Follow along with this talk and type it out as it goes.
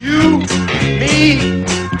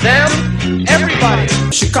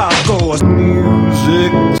Chicago's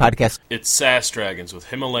music podcast. It's Sass Dragons with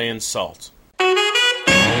Himalayan salt.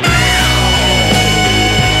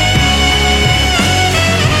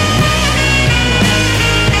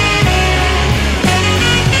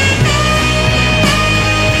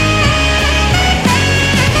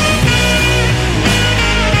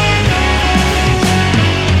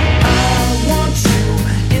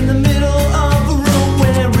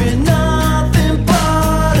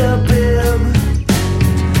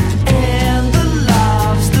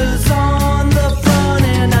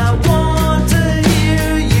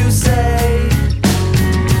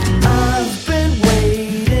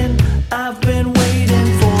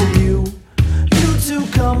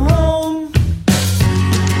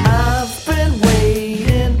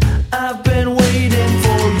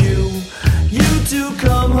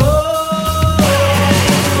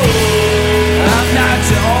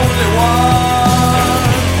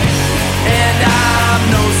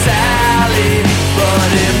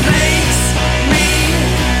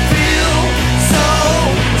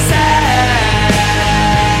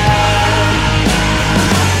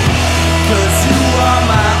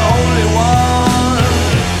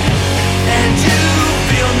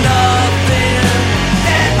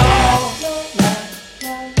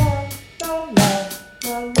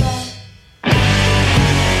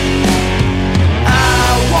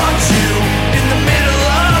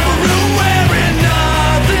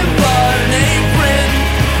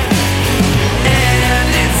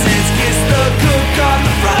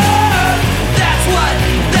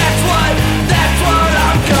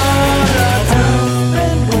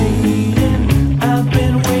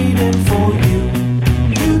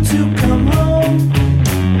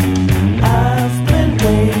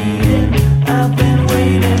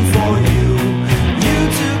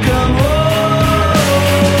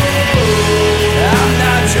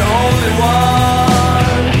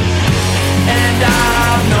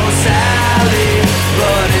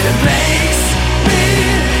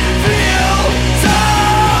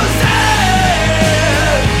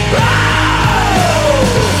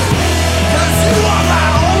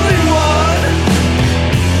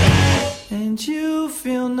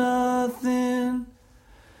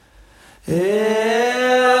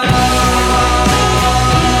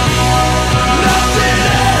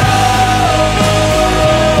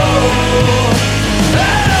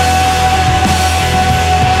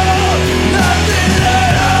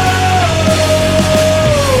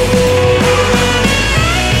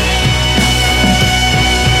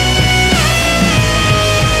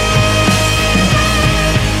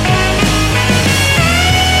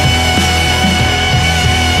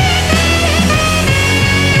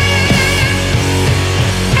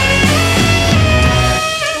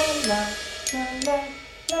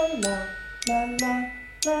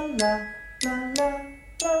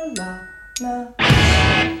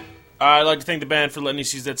 I'd like to thank the band for letting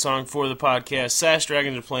us use that song for the podcast. Sass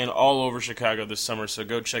Dragons are playing all over Chicago this summer, so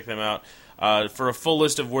go check them out. For a full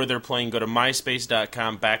list of where they're playing, go to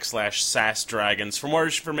myspace.com/SassDragons. For more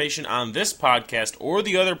information on this podcast or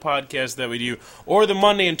the other podcasts that we do, or the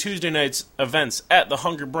Monday and Tuesday nights events at the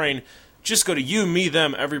Hunger Brain, just go to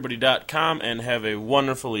youmethemeverybody.com and have a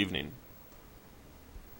wonderful evening.